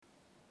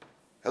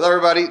Hello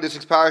everybody, this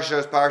week's parasha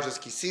is Parashas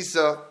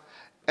Kisisa,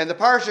 and the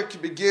parasha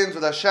begins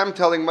with Hashem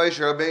telling Moshe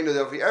Rabbeinu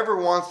that if he ever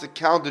wants to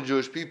count the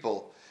Jewish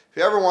people, if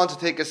he ever wants to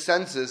take a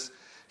census,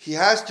 he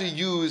has to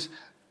use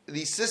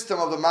the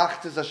system of the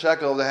machtis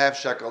shekel, of the half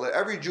shekel, that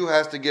every Jew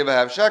has to give a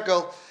half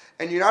shekel,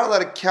 and you're not allowed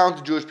to count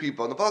the Jewish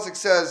people. And the pasuk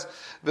says,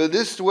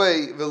 this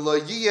way, if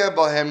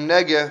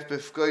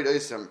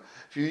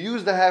you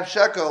use the half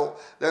shekel,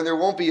 then there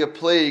won't be a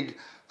plague,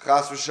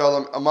 chas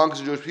v'shalom, amongst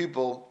the Jewish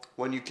people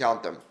when you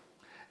count them.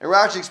 And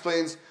Rashi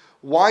explains,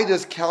 why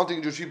does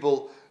counting Jewish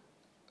people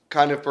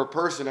kind of per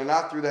person and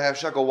not through the half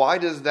shekel, why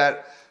does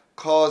that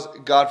cause,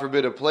 God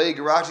forbid, a plague?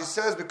 Rashi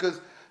says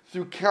because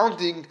through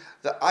counting,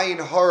 the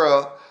ayin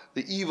hara,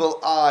 the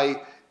evil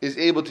eye, is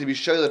able to be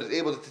shaylat, is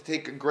able to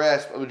take a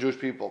grasp of the Jewish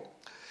people.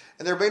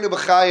 And the Rabbeinu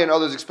Bechai and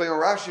others explain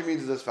what Rashi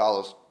means is as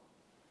follows.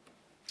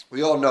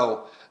 We all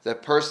know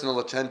that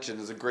personal attention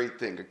is a great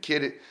thing. A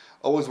kid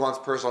always wants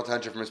personal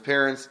attention from his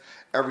parents.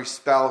 Every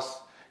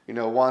spouse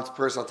wants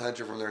personal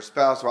attention from their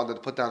spouse, wants them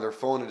to put down their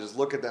phone and just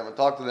look at them and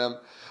talk to them.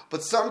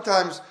 But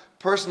sometimes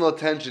personal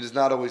attention is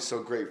not always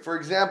so great. For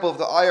example, if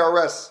the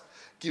IRS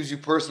gives you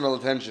personal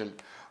attention,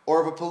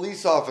 or if a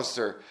police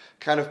officer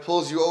kind of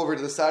pulls you over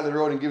to the side of the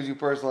road and gives you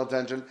personal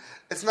attention,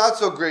 it's not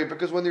so great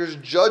because when there's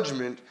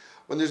judgment,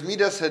 when there's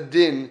midas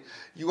hadin,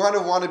 you kind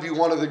of want to be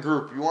one of the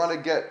group. You want to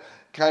get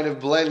kind of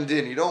blend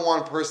in. You don't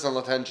want personal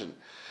attention.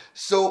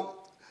 So,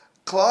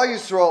 Klal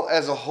Yisrael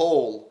as a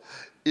whole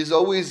is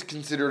always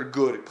considered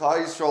good.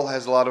 Klal Yisrael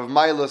has a lot of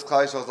milas,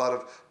 Klal Yisrael has a lot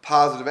of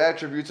positive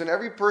attributes, and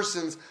every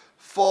person's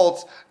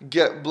faults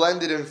get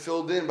blended and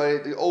filled in by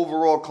the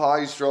overall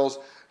Klal Yisrael's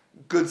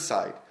good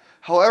side.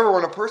 However,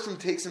 when a person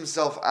takes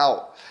himself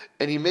out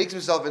and he makes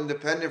himself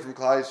independent from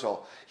Klal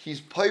Yisrael,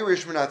 he's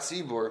payrish minat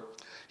tzibur,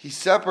 he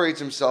separates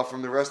himself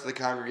from the rest of the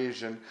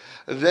congregation,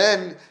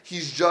 then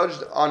he's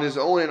judged on his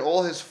own and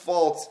all his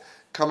faults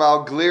come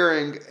out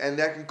glaring, and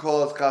that can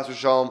cause chas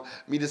v'shalom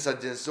midas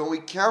hadin. So when we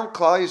count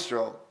Klal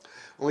Yisrael,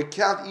 when we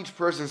count each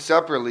person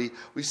separately,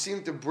 we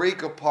seem to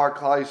break apart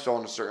Klal Yisrael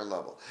on a certain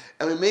level,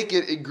 and we make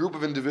it a group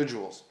of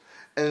individuals,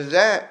 and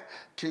that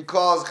can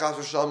cause chas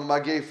v'shalom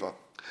magefa.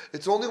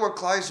 It's only when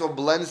Klal Yisrael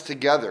blends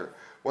together,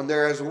 when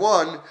they're as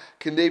one,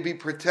 can they be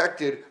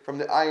protected from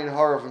the ayin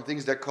hara, from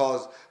things that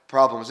cause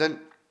problems. And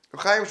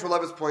Chaim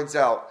Shmulevitz points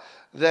out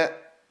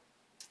that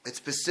it's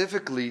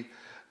specifically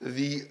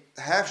the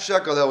half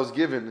shekel that was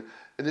given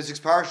in this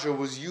parsha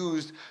was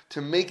used to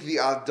make the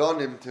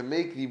adonim, to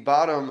make the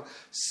bottom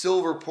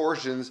silver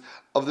portions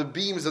of the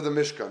beams of the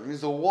Mishkan. It means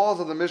the walls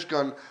of the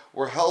Mishkan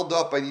were held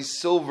up by these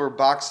silver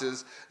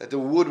boxes that the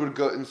wood would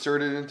go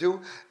inserted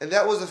into, and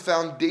that was the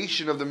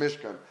foundation of the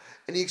Mishkan.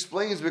 And he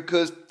explains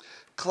because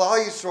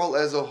Klal Yisrael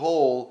as a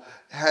whole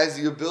has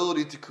the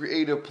ability to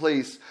create a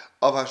place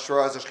of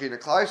Hashras Hashchina.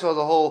 Klal Yisrael as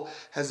a whole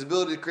has the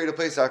ability to create a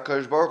place that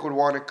HaKadosh Baruch would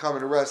want to come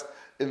and rest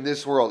in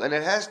this world. And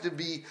it has to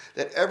be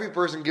that every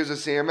person gives the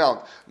same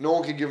amount. No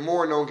one can give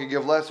more, no one can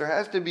give less. There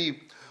has to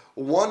be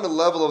one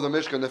level of the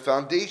Mishkan. The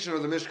foundation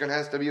of the Mishkan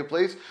has to be a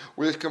place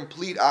where there's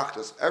complete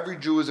achdus. Every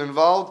Jew is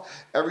involved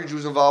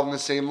in the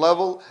same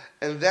level,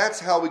 and that's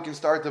how we can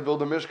start to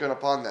build a Mishkan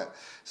upon that.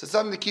 So it's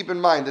something to keep in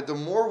mind, that the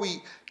more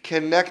we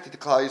connect to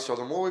Klal Yisrael,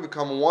 the more we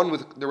become one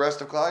with the rest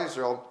of Klal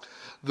Yisrael,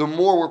 the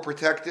more we're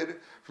protected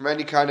from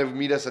any kind of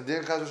midas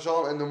hadin, chas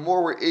v'shalom, and the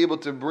more we're able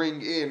to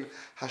bring in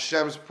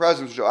Hashem's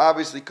presence, which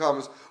obviously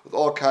comes with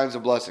all kinds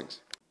of blessings.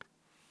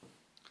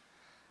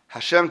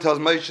 Hashem tells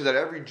Moshe that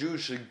every Jew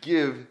should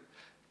give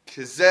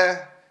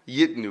kizeh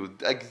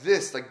yitnu, like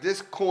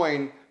this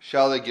coin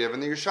shall they give.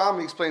 And the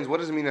Yerushalmi explains, what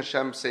does it mean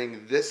Hashem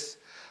saying this?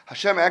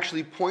 Hashem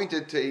actually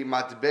pointed to a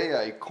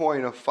matbeya, a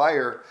coin of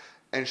fire,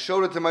 and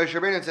showed it to Moshe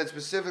Rabbeinu and said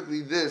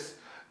specifically this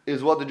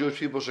is what the Jewish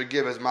people should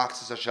give as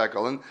machzis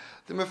shekel. And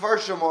the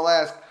Mefarshim will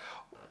ask,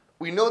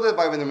 we know that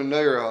by the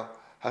menorah,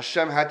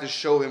 Hashem had to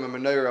show him a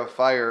menorah of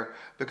fire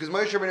because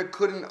Moshe Rabbeinu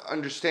couldn't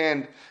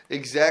understand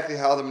exactly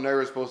how the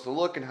menorah is supposed to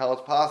look and how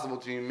it's possible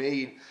to be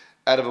made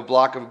out of a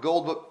block of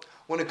gold. But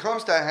when it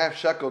comes to a half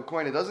shekel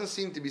coin, it doesn't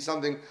seem to be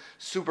something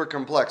super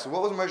complex. So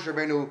what was Moshe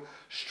Rabbeinu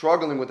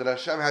struggling with that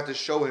Hashem had to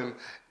show him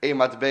a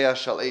matbeya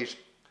shel eish?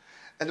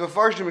 And the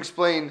Mefarshim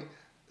explain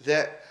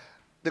that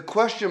the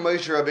question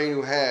Moshe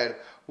Rabbeinu had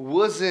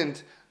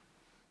wasn't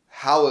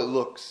how it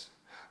looks.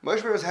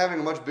 Moshe Rabbeinu was having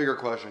a much bigger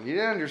question. He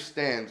didn't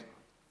understand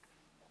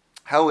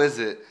how is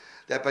it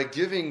that by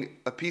giving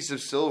a piece of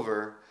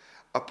silver,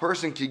 a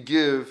person could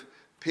give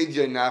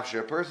pidya nafshe,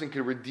 a person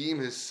could redeem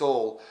his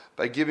soul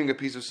by giving a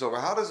piece of silver.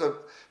 How does a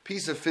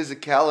piece of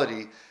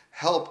physicality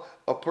help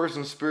a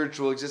person's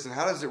spiritual existence?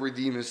 How does it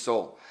redeem his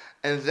soul?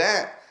 And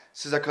that,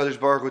 says HaKadosh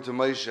Baruch Hu to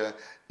Moshe,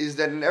 is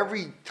that in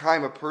every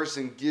time a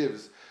person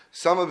gives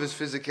some of his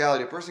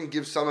physicality, a person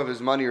gives some of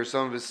his money or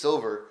some of his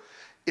silver,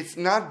 it's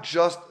not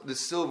just the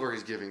silver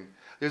he's giving.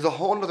 There's a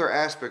whole other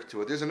aspect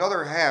to it. There's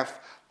another half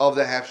of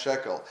the half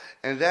shekel,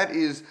 and that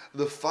is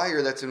the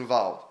fire that's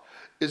involved.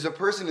 Is a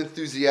person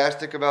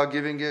enthusiastic about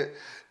giving it?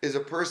 Is a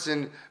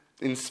person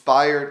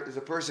inspired? Is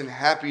a person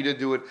happy to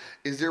do it?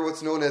 Is there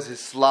what's known as his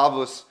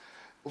slavus?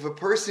 if a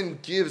person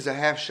gives a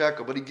half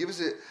shekel, but he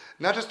gives it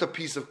not just a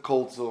piece of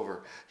cold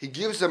silver, he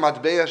gives a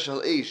matbeya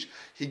shel eish,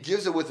 he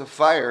gives it with a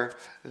fire,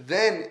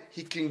 then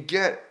he can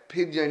get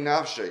pidyon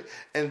nafshay.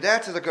 And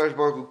that's the HaKadosh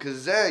Baruch Hu,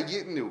 kazeh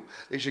yitnu.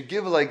 They should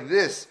give it like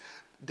this.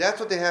 That's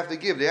what they have to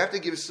give. They have to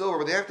give silver,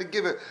 but they have to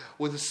give it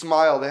with a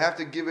smile. They have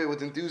to give it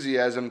with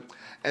enthusiasm.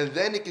 And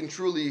then it can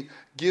truly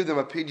give them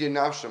a pidyon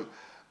nafsham.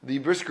 The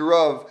Brisker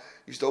Rav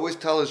used to always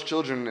tell his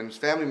children and his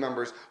family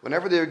members,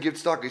 whenever they would give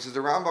tzedakah, he says,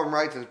 the Rambam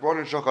writes, and it's brought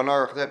in Shulchan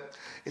Aruch, that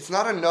it's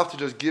not enough to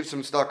just give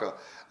some tzedakah.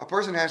 A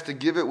person has to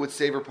give it with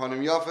sever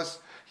panim yafas.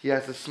 He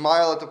has to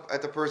smile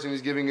at the person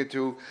he's giving it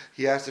to.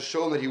 He has to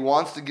show him that he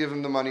wants to give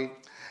him the money.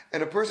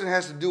 And a person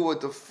has to do it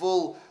with the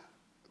full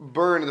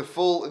burn, the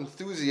full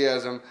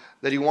enthusiasm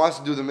that he wants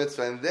to do the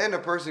mitzvah. And then a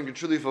person can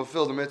truly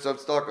fulfill the mitzvah of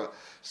tzedakah.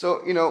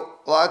 So,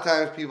 a lot of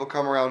times people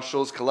come around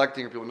shuls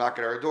collecting, or people knock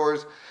at our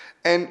doors.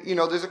 And,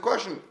 there's a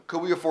question,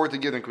 could we afford to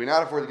give them? Could we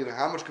not afford to give them?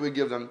 How much could we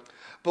give them?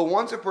 But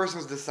once a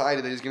person's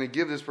decided that he's going to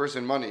give this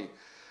person money,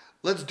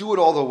 let's do it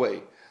all the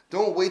way.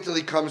 Don't wait till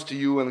he comes to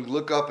you and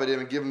look up at him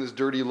and give him this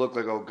dirty look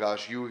like, oh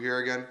gosh, you here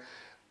again?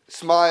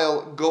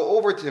 Smile, go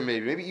over to him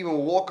maybe even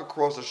walk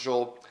across the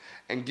shul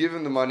and give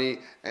him the money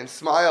and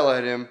smile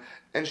at him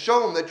and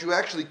show him that you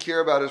actually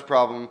care about his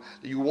problem,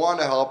 that you want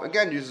to help.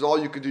 Again, this is all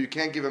you could do. You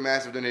can't give a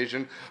massive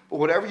donation, but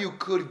whatever you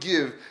could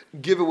give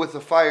it with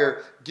the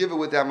fire, give it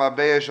with that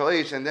mabeya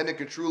shalish, and then it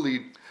could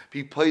truly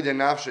be played in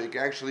nafsha. It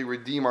can actually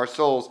redeem our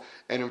souls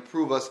and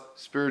improve us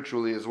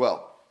spiritually as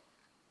well.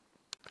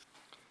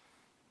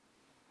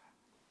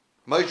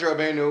 Moshe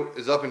Rabbeinu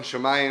is up in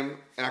Shemayim,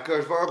 and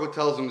HaKadosh Baruch Hu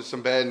tells him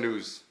some bad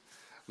news.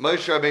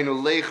 Moshe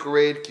Rabbeinu, lech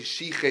red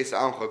kishiches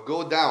amcha,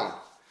 go down,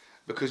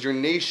 because your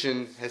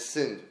nation has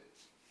sinned.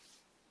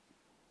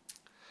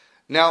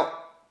 Now,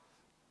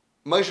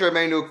 Moshe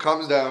Rabbeinu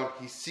comes down,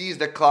 he sees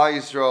that Klal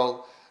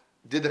Yisrael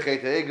did the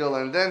Chet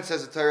HaEgel, and then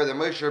says the Torah that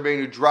Moshe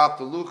Rabbeinu dropped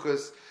the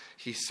luchos,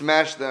 he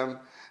smashed them,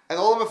 and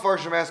all of the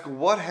Mefarshim ask,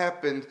 what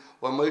happened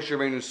when Moshe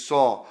Rabbeinu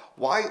saw?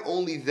 Why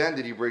only then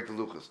did he break the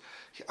luchos?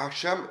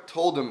 Hashem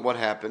told him what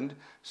happened,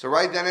 so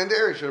right then and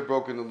there he should have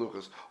broken the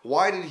luchos.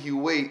 Why did he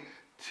wait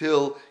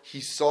till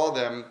he saw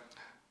them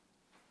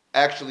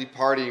actually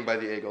partying by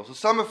the Egel? So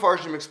some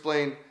Mefarshim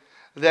explain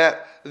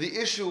that the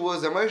issue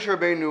was that Moshe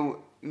Rabbeinu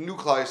knew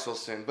Klal Yisrael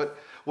sin, but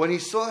when he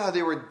saw how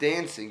they were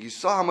dancing, he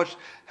saw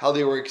how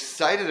they were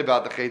excited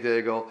about the Chet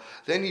HaEgel,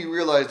 then he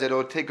realized that it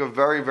would take a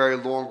very, very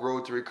long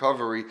road to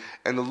recovery,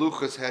 and the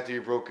luchos had to be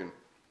broken.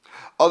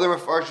 Other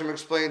Mefarshim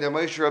explained that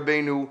Moshe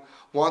Rabbeinu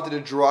wanted to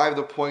drive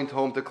the point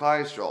home to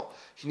Klal Yisrael.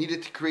 He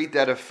needed to create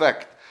that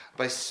effect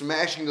by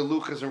smashing the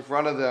luchos in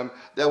front of them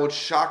that would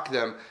shock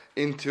them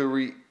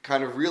into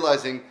kind of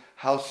realizing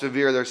how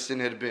severe their sin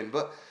had been.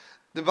 But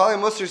the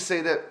Baalei Musar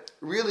say that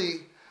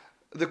really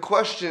the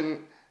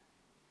question,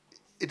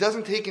 it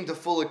doesn't take into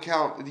full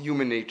account the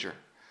human nature.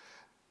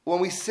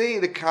 When we say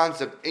the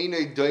concept,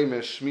 Einay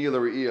Doimesh Shmiel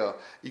Re'iyah,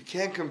 you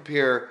can't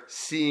compare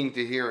seeing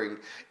to hearing.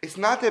 It's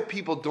not that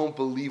people don't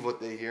believe what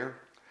they hear.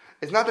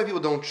 It's not that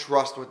people don't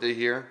trust what they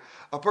hear.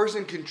 A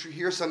person can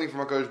hear something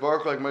from HaKadosh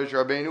Baruch Hu like Moshe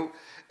Rabbeinu,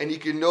 and he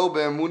can know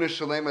be'emunah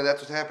shalema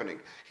that's what's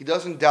happening. He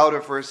doesn't doubt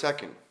it for a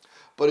second.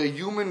 But a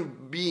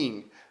human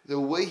being, the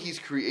way he's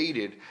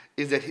created,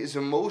 is that his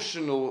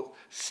emotional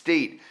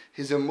state,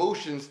 his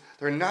emotions,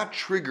 they're not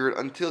triggered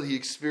until he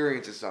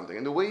experiences something.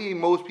 And the way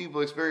most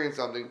people experience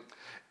something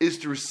is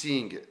through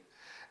seeing it.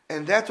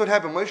 And that's what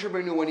happened. Moshe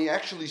Rabbeinu, when he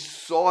actually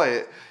saw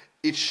it,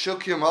 it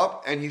shook him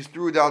up and he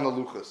threw down the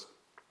luchos.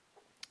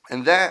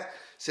 And that,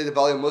 say the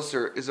Baalei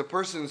Musar, is a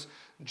person's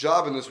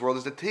job in this world,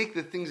 is to take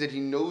the things that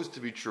he knows to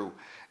be true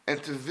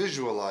and to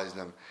visualize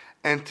them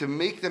and to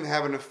make them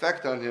have an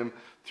effect on him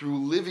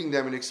through living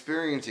them and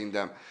experiencing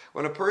them.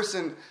 When a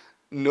person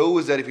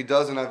knows that if he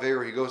does an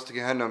Aveira, he goes to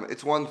Gehenna,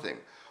 it's one thing.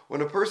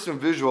 When a person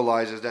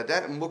visualizes that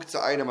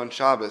muktzah item on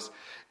Shabbos,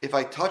 if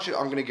I touch it,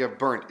 I'm going to get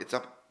burnt. It's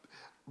a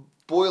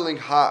boiling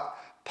hot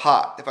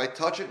pot. If I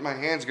touch it, my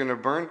hand's going to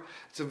burn.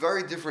 It's a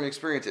very different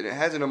experience, and it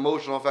has an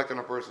emotional effect on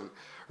a person.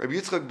 Rabbi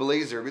Yitzchak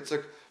Belezer, Rabbi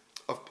Yitzchak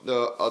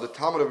of the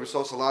Talmud of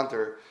Yisrael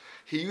Salanter,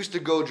 he used to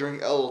go during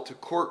Elul to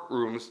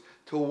courtrooms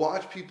to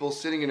watch people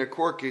sitting in a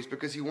court case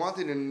because he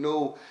wanted to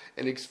know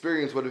and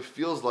experience what it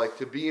feels like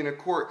to be in a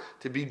court,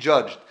 to be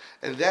judged.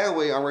 And that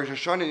way, on Rosh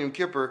Hashanah and Yom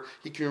Kippur,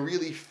 he can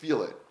really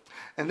feel it.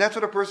 And that's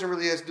what a person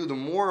really has to do. The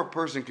more a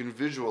person can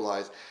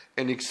visualize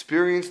and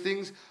experience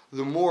things,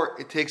 the more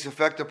it takes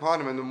effect upon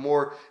him and the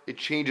more it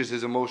changes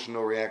his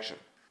emotional reaction.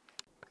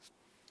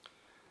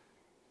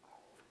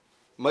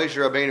 Moshe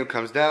Rabbeinu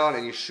comes down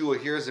and Yeshua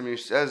hears him.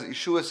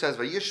 Yeshua says,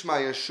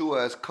 "Vayishma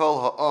Yeshua as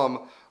kol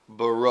ha'am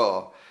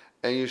bara."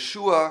 And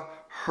Yeshua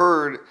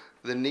heard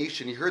the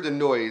nation, he heard the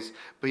noise,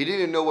 but he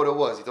didn't know what it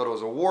was. He thought it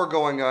was a war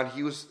going on.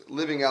 He was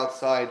living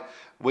outside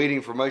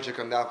waiting for Moshe to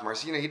come down from Har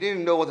Sinai. He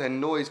didn't know what that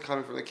noise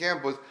coming from the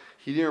camp was.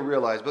 He didn't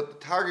realize. But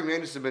the Targum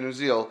Yonis ben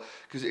Uziel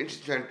gives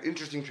an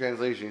interesting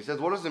translation. He says,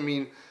 what does it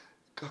mean,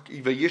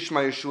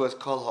 Vayishma Yeshua as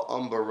kol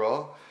ha'am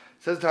bara? It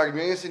says the Targum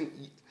Yonis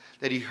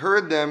that he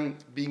heard them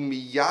being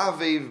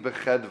miyavev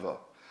bechedva,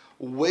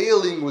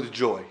 wailing with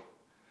joy.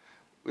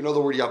 We know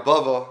the word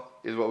Yabava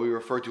is what we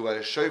refer to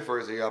as shofar,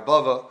 is a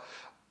Yabava,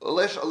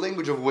 a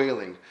language of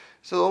wailing.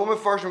 So the Ulamah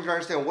Farshim can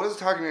understand, what does the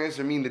Targum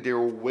answer mean that they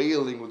were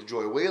wailing with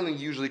joy? Wailing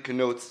usually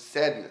connotes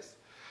sadness.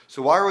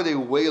 So why were they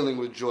wailing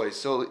with joy?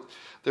 So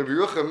the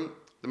Biruchim,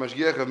 the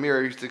Mashgiach of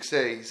Mir, used to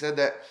say, he said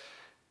that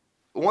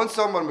once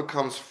someone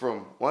becomes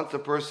frum, once a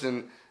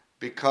person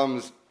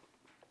becomes,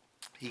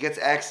 he gets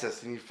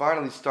access and he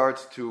finally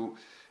starts to,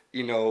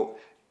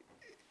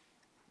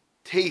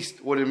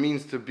 taste what it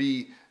means to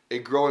be a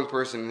growing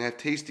person and have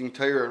tasting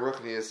Torah and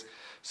Ruchnius,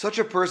 such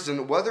a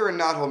person, whether or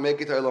not he'll make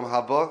it to Olam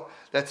Haba,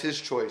 that's his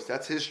choice.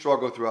 That's his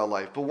struggle throughout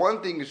life. But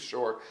one thing is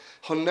sure,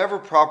 he'll never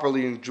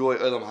properly enjoy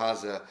Olam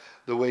Hazeh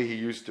the way he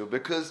used to.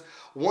 Because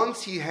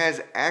once he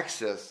has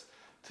access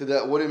to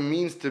that, what it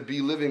means to be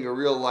living a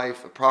real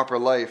life, a proper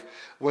life,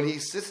 when he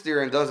sits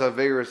there and does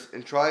Averis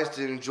and tries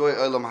to enjoy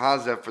Olam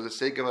Hazeh for the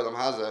sake of Olam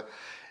Hazeh,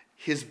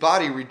 his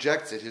body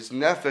rejects it. His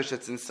nefesh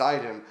that's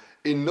inside him,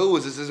 it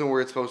knows this isn't where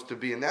it's supposed to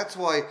be. And that's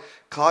why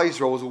Klal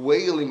Yisrael was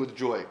wailing with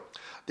joy.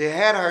 They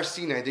had Har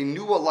Sinai. They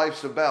knew what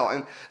life's about,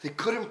 and they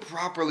couldn't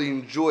properly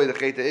enjoy the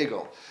Chet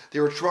HaEgel. They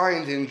were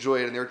trying to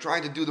enjoy it, and they were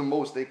trying to do the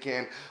most they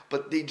can,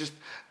 but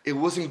it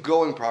wasn't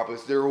going properly.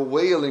 So they were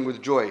wailing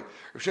with joy.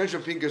 Rav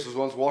Shimshon Pincus was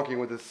once walking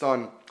with his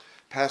son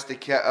past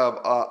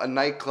a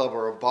nightclub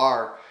or a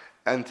bar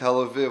in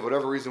Tel Aviv,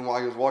 whatever reason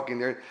why he was walking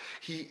there.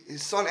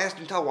 His son asked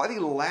him, why are they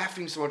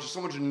laughing so much? There's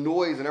so much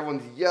noise, and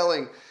everyone's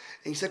yelling.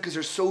 And he said, because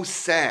they're so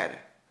sad.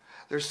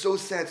 They're so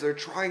sad, so they're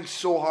trying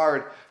so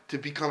hard to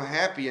become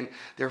happy, and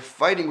they're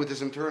fighting with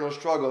this internal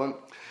struggle. And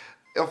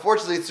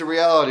unfortunately, it's a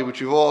reality,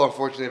 which we've all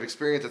unfortunately have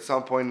experienced at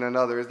some point or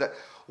another, is that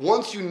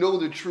once you know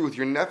the truth,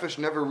 your nefesh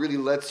never really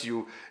lets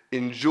you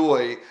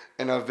enjoy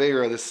an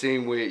Aveira the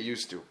same way it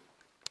used to.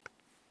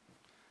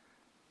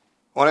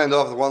 I want to end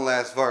off with one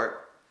last vart.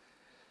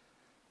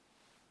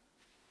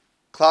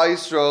 Klal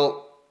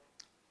Yisrael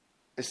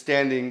is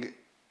standing,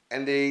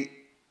 and they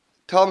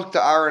tell him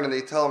to Aaron, and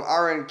they tell him,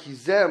 Aaron,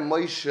 Kizem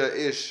Moshe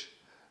Ish,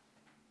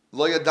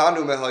 Lo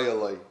Yadanu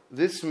Mehayalai.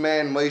 This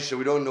man, Moshe,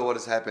 we don't know what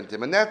has happened to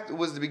him. And that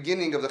was the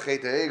beginning of the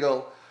Chet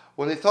HaEgel,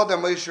 when they thought that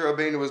Moshe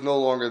Rabbeinu was no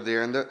longer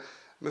there. And the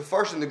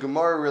Mefarshim, the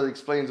Gemara really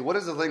explains, what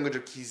is the language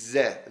of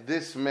Kizeh,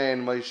 this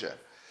man, Moshe?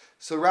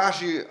 So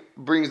Rashi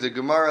brings the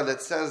Gemara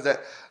that says that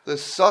the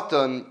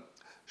Satan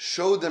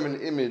showed them an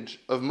image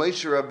of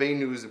Moshe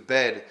Rabbeinu's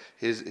bed,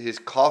 his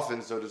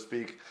coffin, so to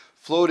speak,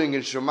 floating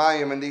in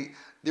Shemayim, and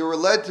they were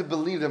led to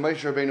believe that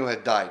Moshe Rabbeinu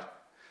had died.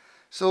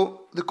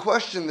 So the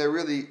question that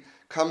really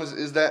comes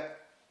is that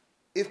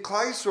if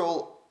Klal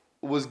Yisrael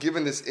was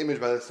given this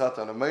image by the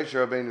Satan of Moshe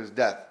Rabbeinu's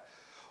death,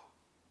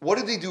 what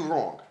did they do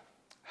wrong?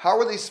 How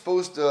were they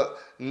supposed to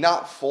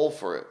not fall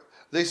for it?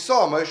 They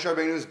saw Moshe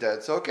Rabbeinu's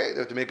dead, so okay, they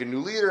have to make a new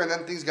leader, and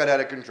then things got out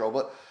of control.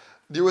 But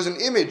there was an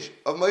image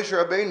of Moshe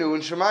Rabbeinu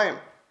in Shemayim.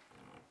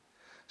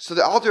 So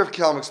the Alter of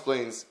Kelm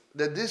explains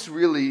that this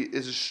really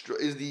is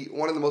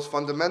one of the most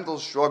fundamental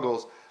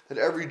struggles that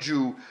every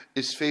Jew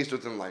is faced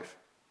with in life.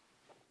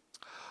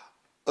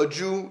 A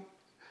Jew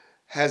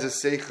has a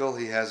seichel,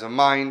 he has a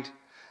mind,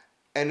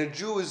 and a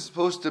Jew is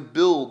supposed to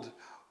build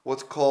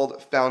what's called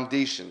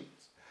foundations,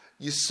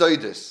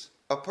 yisoidus.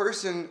 A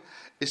person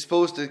is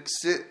supposed to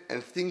sit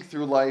and think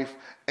through life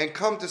and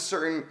come to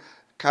certain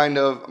kind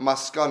of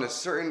maskanas,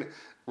 certain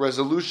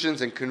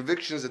resolutions and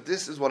convictions that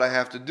this is what I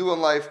have to do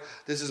in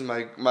life, this is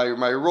my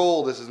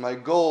role, this is my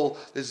goal,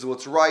 this is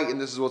what's right,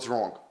 and this is what's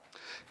wrong.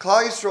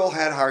 Klal Yisrael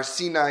had Har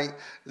Sinai.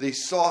 They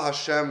saw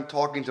Hashem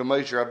talking to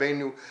Moshe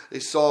Rabbeinu. They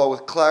saw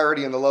with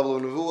clarity on the level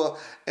of Nevuah,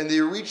 and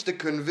they reached the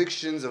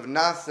convictions of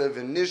Nasev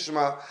and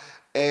Nishma,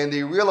 and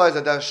they realized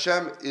that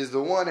Hashem is the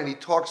one, and He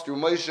talks through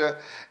Moshe,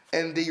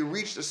 and they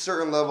reached a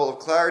certain level of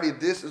clarity.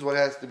 This is what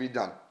has to be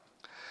done.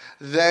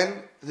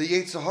 Then the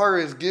Yetzer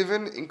Hara is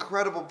given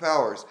incredible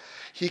powers.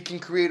 He can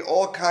create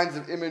all kinds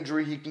of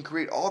imagery. He can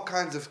create all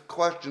kinds of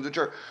questions, which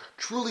are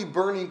truly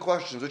burning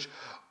questions, which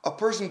a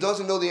person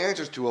doesn't know the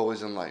answers to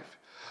always in life.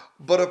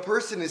 But a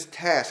person is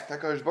tasked,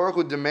 HaKadosh Baruch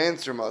Hu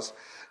demands from us,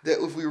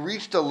 that if we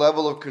reach the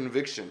level of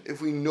conviction,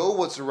 if we know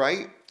what's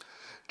right,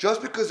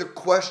 just because a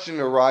question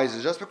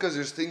arises, just because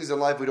there's things in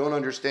life we don't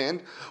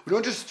understand, we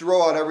don't just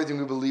throw out everything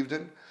we believed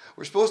in.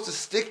 We're supposed to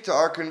stick to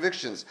our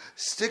convictions,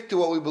 stick to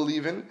what we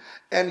believe in.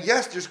 And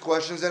yes, there's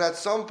questions, and at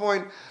some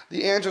point,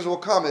 the answers will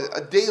come.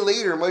 A day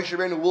later, Moshe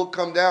Rabbeinu will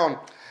come down,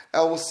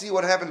 and we'll see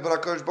what happens. But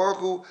HaKadosh Baruch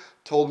Hu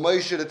told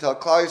Moshe to tell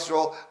Klal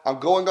Yisrael, I'm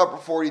going up for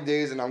 40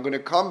 days, and I'm going to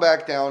come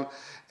back down.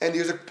 And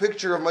there's a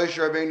picture of Moshe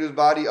Rabbeinu's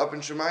body up in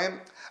Shemayim.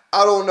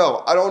 I don't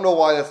know. I don't know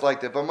why that's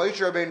like that. But Moshe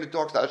Rabbeinu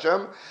talks to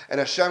Hashem, and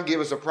Hashem gave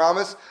us a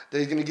promise that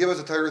He's going to give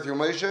us a Torah through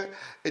Moshe.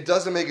 It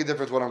doesn't make a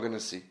difference what I'm going to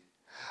see.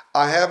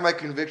 I have my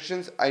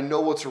convictions, I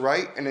know what's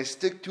right, and I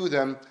stick to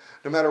them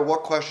no matter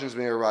what questions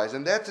may arise.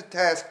 And that's a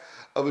task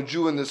of a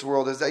Jew in this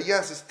world, is that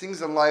yes, there's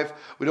things in life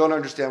we don't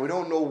understand. We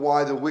don't know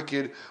why the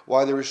wicked,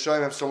 why the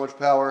Rishayim have so much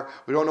power.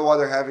 We don't know why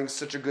they're having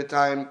such a good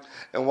time,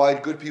 and why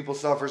good people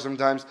suffer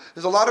sometimes.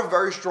 There's a lot of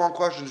very strong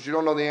questions you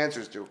don't know the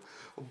answers to.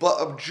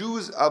 But a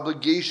Jew's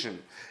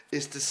obligation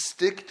is to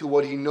stick to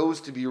what he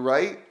knows to be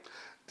right,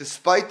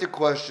 despite the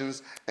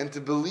questions, and to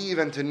believe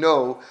and to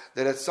know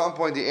that at some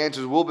point the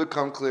answers will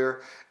become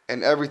clear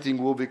and everything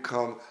will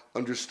become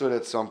understood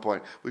at some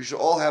point. We should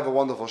all have a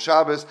wonderful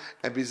Shabbos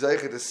and be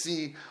zeicha to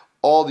see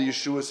all the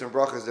Yeshuas and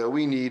brachas that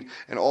we need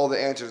and all the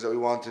answers that we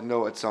want to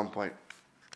know at some point.